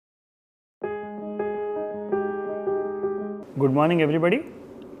Good morning everybody.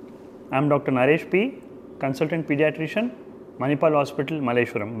 I am Dr. Naresh P, Consultant Pediatrician, Manipal Hospital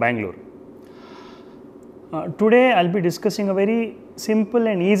Malleshwaram, Bangalore. Today I will be discussing a very simple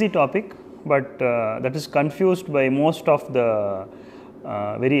and easy topic, but that is confused by most of the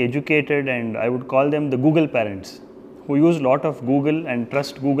very educated, and I would call them the Google parents, who use a lot of Google and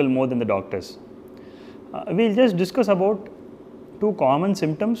trust Google more than the doctors. We will just discuss about two common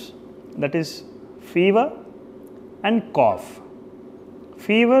symptoms, that is fever and cough.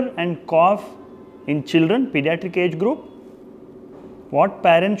 Fever and cough in children, pediatric age group, what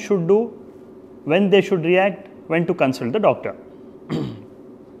parents should do, when they should react, when to consult the doctor.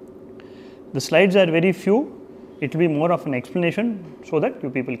 The slides are very few, it will be more of an explanation so that you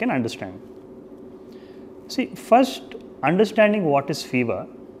people can understand. See, first understanding what is fever.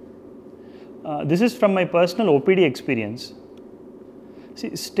 This is from my personal OPD experience.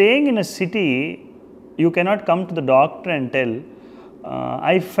 See, staying in a city, you cannot come to the doctor and tell,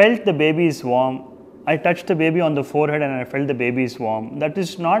 I felt the baby is warm, I touched the baby on the forehead and I felt the baby is warm. That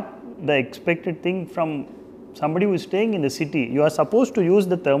is not the expected thing from somebody who is staying in the city. You are supposed to use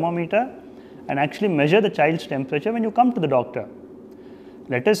the thermometer and actually measure the child's temperature when you come to the doctor.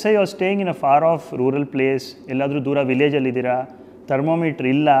 Let us say you are staying in a far off rural place, illadru dura village allidira, thermometer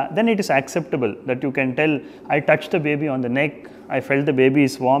illa, then it is acceptable that you can tell, I touched the baby on the neck, I felt the baby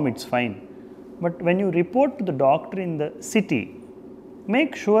is warm, it's fine. But when you report to the doctor in the city,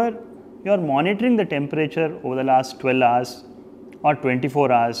 make sure you are monitoring the temperature over the last 12 hours or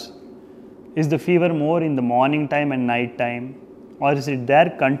 24 hours. Is the fever more in the morning time and night time, or is it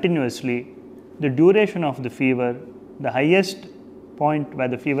there continuously? The duration of the fever, the highest point where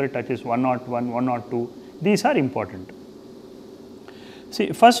the fever touches 101, 102, these are important.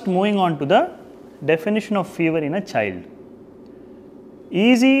 See, first moving on to the definition of fever in a child.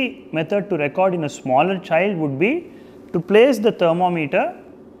 Easy method to record in a smaller child would be to place the thermometer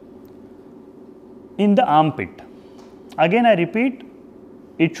in the armpit. Again I repeat,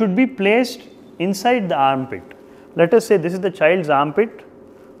 it should be placed inside the armpit. Let us say this is the child's armpit.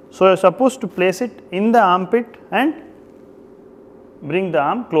 So, you are supposed to place it in the armpit and bring the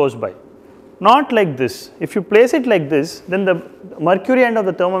arm close by. Not like this. If you place it like this, then the mercury end of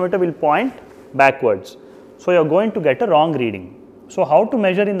the thermometer will point backwards. So, you are going to get a wrong reading. So, how to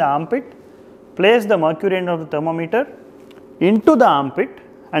measure in the armpit? Place the mercury end of the thermometer into the armpit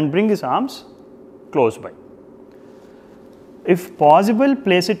and bring his arms close by. If possible,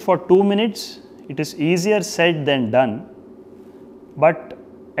 place it for 2 minutes. It is easier said than done, but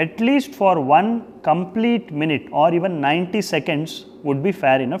at least for 1 complete minute or even 90 seconds would be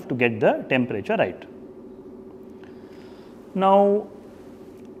fair enough to get the temperature right. Now,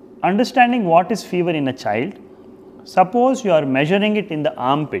 understanding what is fever in a child, suppose you are measuring it in the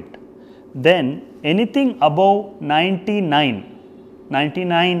armpit, then anything above 99,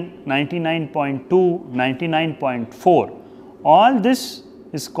 99.2, 99.4, all this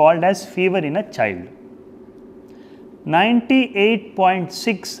is called as fever in a child.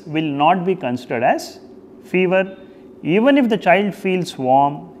 98.6 will not be considered as fever. Even if the child feels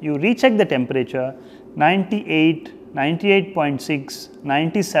warm, you recheck the temperature, 98, 98.6,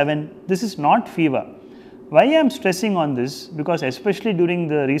 97, this is not fever. Why I am stressing on this? Because especially during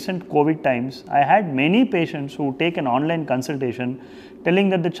the recent COVID times, I had many patients who take an online consultation telling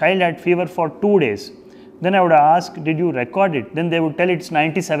that the child had fever for 2 days. Then I would ask, did you record it? Then they would tell it's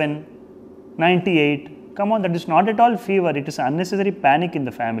 97, 98. Come on, that is not at all fever. It is unnecessary panic in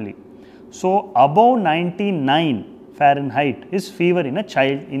the family. So, above 99 Fahrenheit is fever in a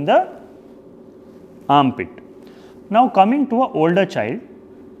child in the armpit. Now, coming to an older child,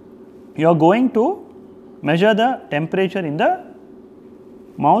 you are going to measure the temperature in the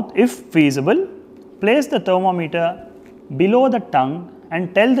mouth if feasible. Place the thermometer below the tongue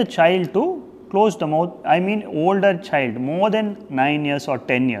and tell the child to close the mouth. I mean older child, more than 9 years or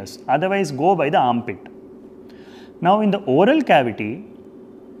 10 years, otherwise go by the armpit. Now, in the oral cavity,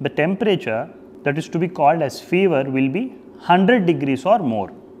 the temperature that is to be called as fever will be 100 degrees or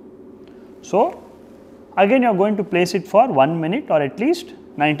more. So, again you are going to place it for 1 minute or at least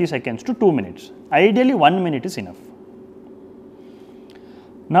 90 seconds to 2 minutes. Ideally 1 minute is enough.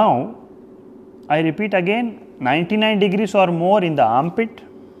 Now, I repeat again, 99 degrees or more in the armpit,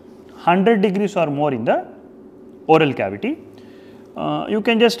 100 degrees or more in the oral cavity. You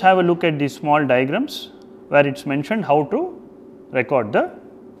can just have a look at these small diagrams where it is mentioned how to record the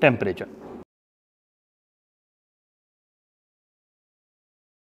temperature.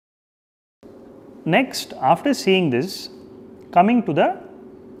 Next, after seeing this, coming to the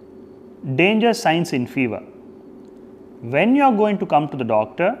danger signs in fever. When you are going to come to the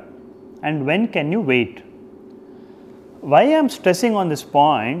doctor and when can you wait? Why I am stressing on this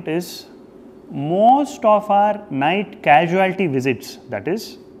point is most of our night casualty visits, that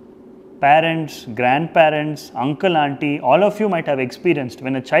is parents, grandparents, uncle, auntie, all of you might have experienced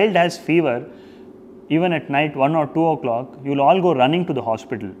when a child has fever, even at night 1 or 2 o'clock, you will all go running to the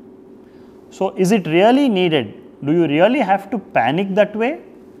hospital. So, is it really needed? Do you really have to panic that way?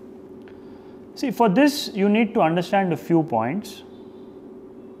 See, for this you need to understand a few points.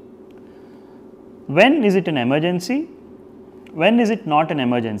 When is it an emergency? When is it not an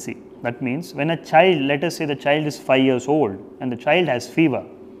emergency? That means when a child, let us say the child is 5 years old and the child has fever,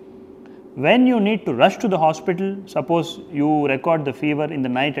 when you need to rush to the hospital, suppose you record the fever in the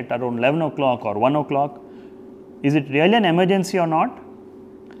night at around 11 o'clock or 1 o'clock, is it really an emergency or not?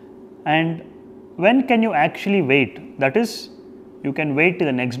 And when can you actually wait? That is, you can wait till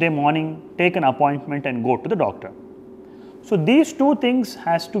the next day morning, take an appointment and go to the doctor. So, these two things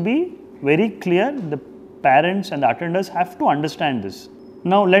has to be very clear. The parents and the attenders have to understand this.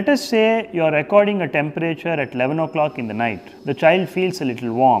 Now, let us say you are recording a temperature at 11 o'clock in the night. The child feels a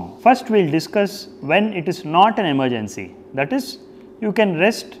little warm. First, we will discuss when it is not an emergency. That is, you can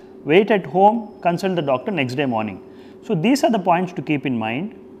rest, wait at home, consult the doctor next day morning. So, these are the points to keep in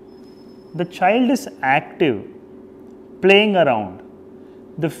mind. The child is active, playing around.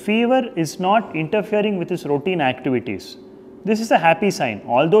 The fever is not interfering with his routine activities. This is a happy sign.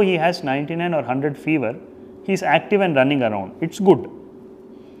 Although he has 99 or 100 fever, he is active and running around. It's good.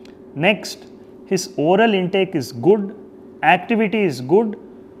 Next, his oral intake is good, activity is good,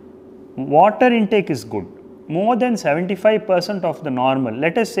 water intake is good. More than 75% of the normal.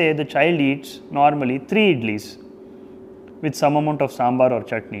 Let us say the child eats normally 3 idlis with some amount of sambar or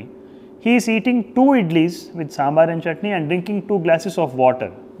chutney. He is eating 2 idlis with sambar and chutney and drinking 2 glasses of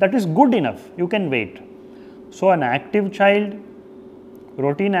water. That is good enough. You can wait. So, an active child,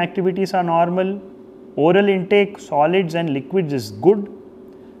 routine activities are normal, oral intake, solids and liquids is good,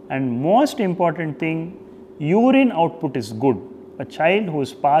 and most important thing, urine output is good. A child who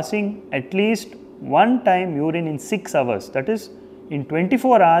is passing at least one time urine in 6 hours, that is in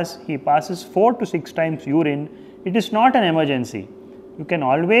 24 hours he passes 4 to 6 times urine, it is not an emergency. You can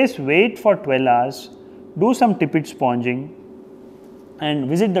always wait for 12 hours, do some tippet sponging and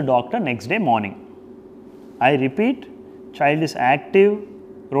visit the doctor next day morning. I repeat, child is active,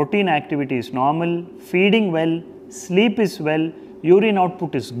 routine activity is normal, feeding well, sleep is well, urine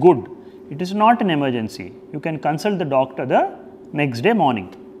output is good. It is not an emergency. You can consult the doctor the next day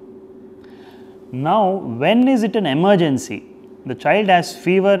morning. Now, when is it an emergency? The child has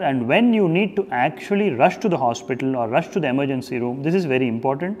fever and when you need to actually rush to the hospital or rush to the emergency room, this is very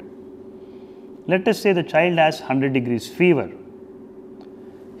important. Let us say the child has 100 degrees fever.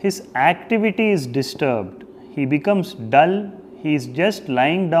 His activity is disturbed. He becomes dull, he is just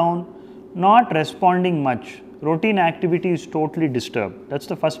lying down, not responding much. Routine activity is totally disturbed. That is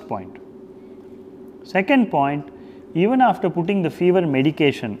the first point. Second point, even after putting the fever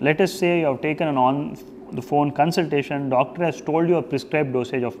medication, let us say you have taken an on the phone consultation, doctor has told you a prescribed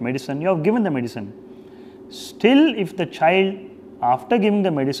dosage of medicine, you have given the medicine. Still, if the child after giving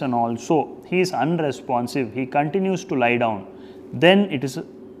the medicine also, he is unresponsive, he continues to lie down, then it is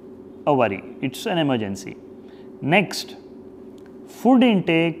a worry, it is an emergency. Next, food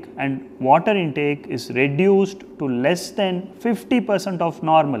intake and water intake is reduced to less than 50% of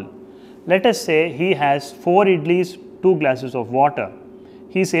normal. Let us say he has 4 idlis, 2 glasses of water.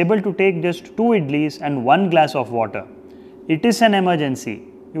 He is able to take just 2 idlis and 1 glass of water. It is an emergency.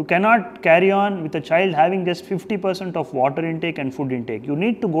 You cannot carry on with a child having just 50% of water intake and food intake. You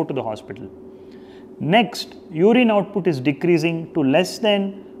need to go to the hospital. Next, urine output is decreasing to less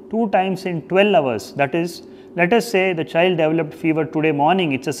than 2 times in 12 hours. That is, let us say the child developed fever today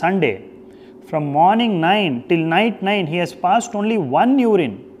morning, it is a Sunday. From morning 9 till night 9, he has passed only 1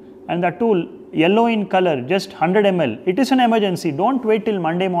 urine and that too yellow in color, just 100 ml. It is an emergency. Don't wait till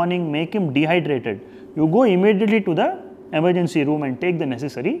Monday morning, make him dehydrated. You go immediately to the emergency room and take the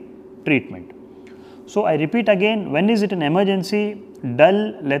necessary treatment. So, I repeat again, when is it an emergency?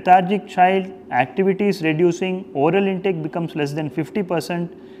 Dull, lethargic child, activity is reducing, oral intake becomes less than 50%,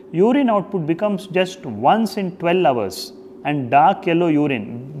 urine output becomes just once in 12 hours and dark yellow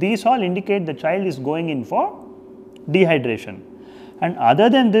urine. These all indicate the child is going in for dehydration. And other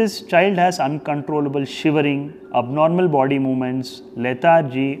than this, child has uncontrollable shivering, abnormal body movements,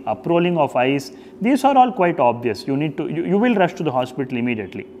 lethargy, uprolling of eyes. These are all quite obvious. You will rush to the hospital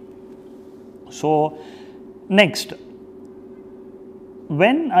immediately. So, next,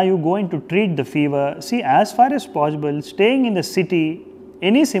 when are you going to treat the fever? See, as far as possible, staying in the city,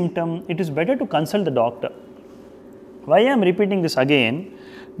 any symptom, it is better to consult the doctor. Why I am repeating this again?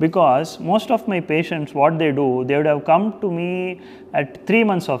 because most of my patients, what they do, they would have come to me at 3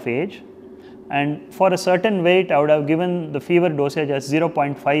 months of age, and for a certain weight I would have given the fever dosage as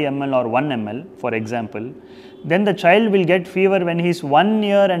 0.5 ml or 1 ml for example. Then the child will get fever when he is 1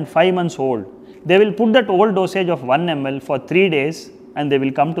 year and 5 months old. They will put that old dosage of 1 ml for 3 days and they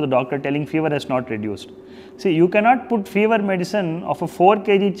will come to the doctor telling fever has not reduced. See, you cannot put fever medicine of a 4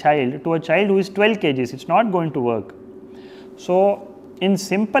 kg child to a child who is 12 kgs, it is not going to work. So, in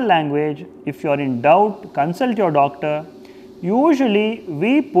simple language, if you are in doubt, consult your doctor. Usually,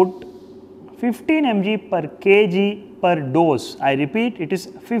 we put 15 mg per kg per dose. I repeat, it is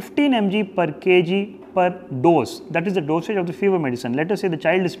 15 mg per kg per dose. That is the dosage of the fever medicine. Let us say the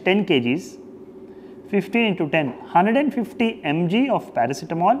child is 10 kgs, 15 into 10, 150 mg of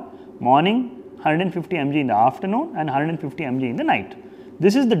paracetamol morning, 150 mg in the afternoon and 150 mg in the night.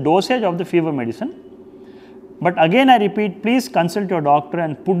 This is the dosage of the fever medicine. But again I repeat, please consult your doctor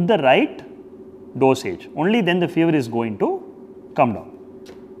and put the right dosage. Only then the fever is going to come down.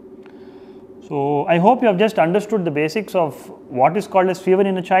 So, I hope you have just understood the basics of what is called as fever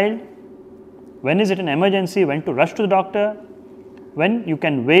in a child, when is it an emergency, when to rush to the doctor, when you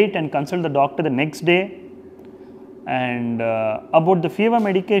can wait and consult the doctor the next day, and about the fever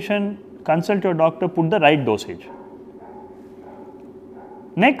medication, consult your doctor, put the right dosage.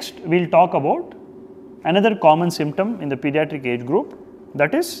 Next, we will talk about another common symptom in the pediatric age group,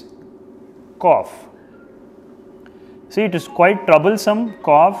 that is cough. See, it is quite troublesome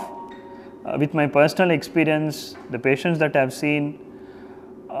cough. With my personal experience, the patients that I have seen,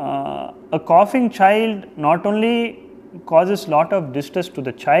 a coughing child not only causes lot of distress to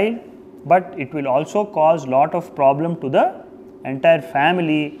the child, but it will also cause lot of problem to the entire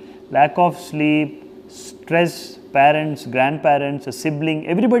family, lack of sleep, stress, parents, grandparents, a sibling,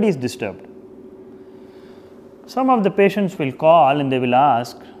 everybody is disturbed. Some of the patients will call and they will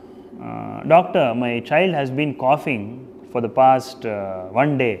ask, doctor, my child has been coughing for the past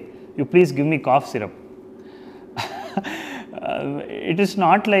 1 day, you please give me cough syrup. It is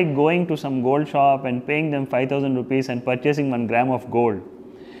not like going to some gold shop and paying them 5,000 rupees and purchasing 1 gram of gold.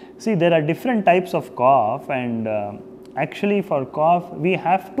 See, there are different types of cough, and actually for cough we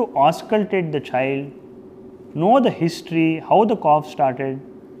have to auscultate the child, know the history, how the cough started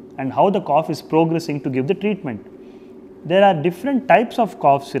and how the cough is progressing to give the treatment. There are different types of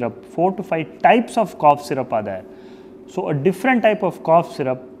cough syrup, 4 to 5 types of cough syrup are there. So, a different type of cough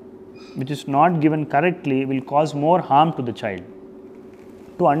syrup which is not given correctly will cause more harm to the child.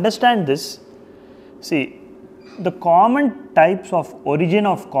 To understand this, see, the common types of origin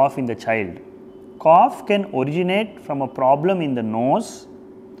of cough in the child. Cough can originate from a problem in the nose,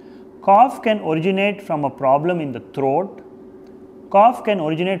 cough can originate from a problem in the throat, cough can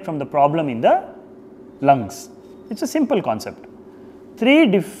originate from the problem in the lungs. It is a simple concept. 3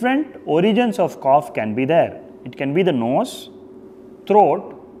 different origins of cough can be there. It can be the nose,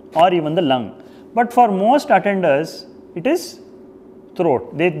 throat or even the lung. But for most attenders, it is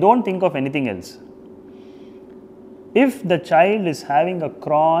throat. They do not think of anything else. If the child is having a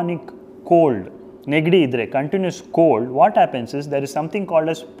chronic cold, negdi idre, continuous cold, what happens is there is something called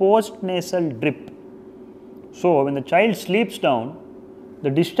as postnasal drip. So, when the child sleeps down, the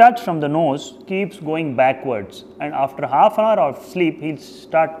discharge from the nose keeps going backwards, and after half an hour of sleep, he will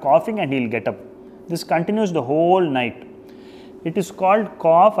start coughing and he will get up. This continues the whole night. It is called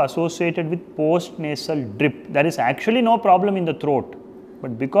cough associated with postnasal drip. There is actually no problem in the throat,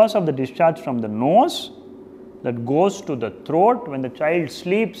 but because of the discharge from the nose that goes to the throat, when the child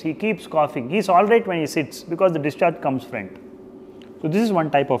sleeps, he keeps coughing. He is alright when he sits because the discharge comes front. So, this is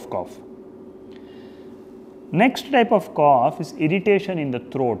one type of cough. Next type of cough is irritation in the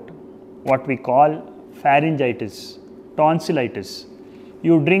throat, what we call pharyngitis, tonsillitis.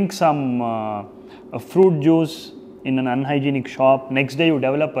 You drink some fruit juice in an unhygienic shop, next day you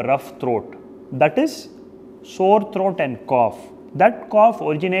develop a rough throat. That is sore throat and cough. That cough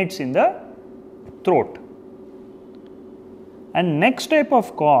originates in the throat. And next type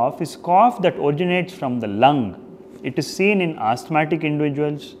of cough is cough that originates from the lung. It is seen in asthmatic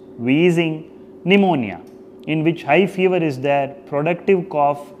individuals, wheezing, pneumonia, in which high fever is there, productive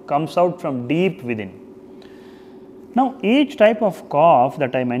cough comes out from deep within. Now, each type of cough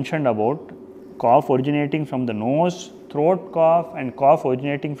that I mentioned about, cough originating from the nose, throat cough and cough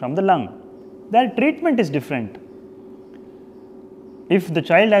originating from the lung, their treatment is different. If the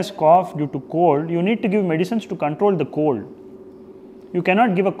child has cough due to cold, you need to give medicines to control the cold. You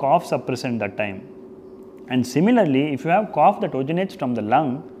cannot give a cough suppressant that time. And similarly, if you have cough that originates from the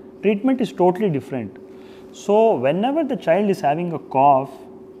lung, treatment is totally different. So, whenever the child is having a cough,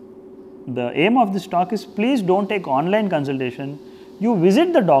 the aim of this talk is please do not take online consultation. You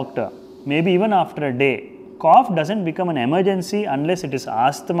visit the doctor, maybe even after a day. Cough doesn't become an emergency unless it is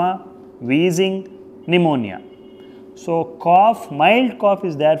asthma, wheezing, pneumonia. So, cough, mild cough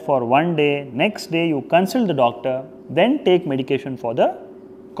is there for one day, next day you consult the doctor, then take medication for the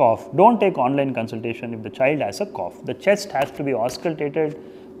cough. Don't take online consultation if the child has a cough. The chest has to be auscultated,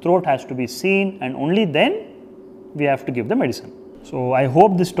 throat has to be seen, and only then we have to give the medicine. So, I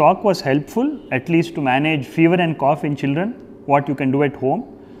hope this talk was helpful, at least to manage fever and cough in children, what you can do at home.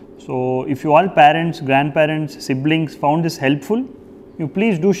 So, if you all parents, grandparents, siblings found this helpful, you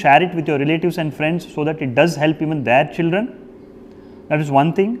please do share it with your relatives and friends so that it does help even their children. That is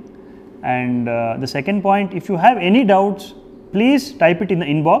one thing. And the second point, if you have any doubts, please type it in the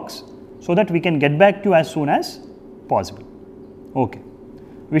inbox so that we can get back to you as soon as possible. Okay.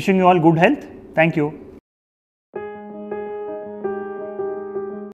 Wishing you all good health. Thank you.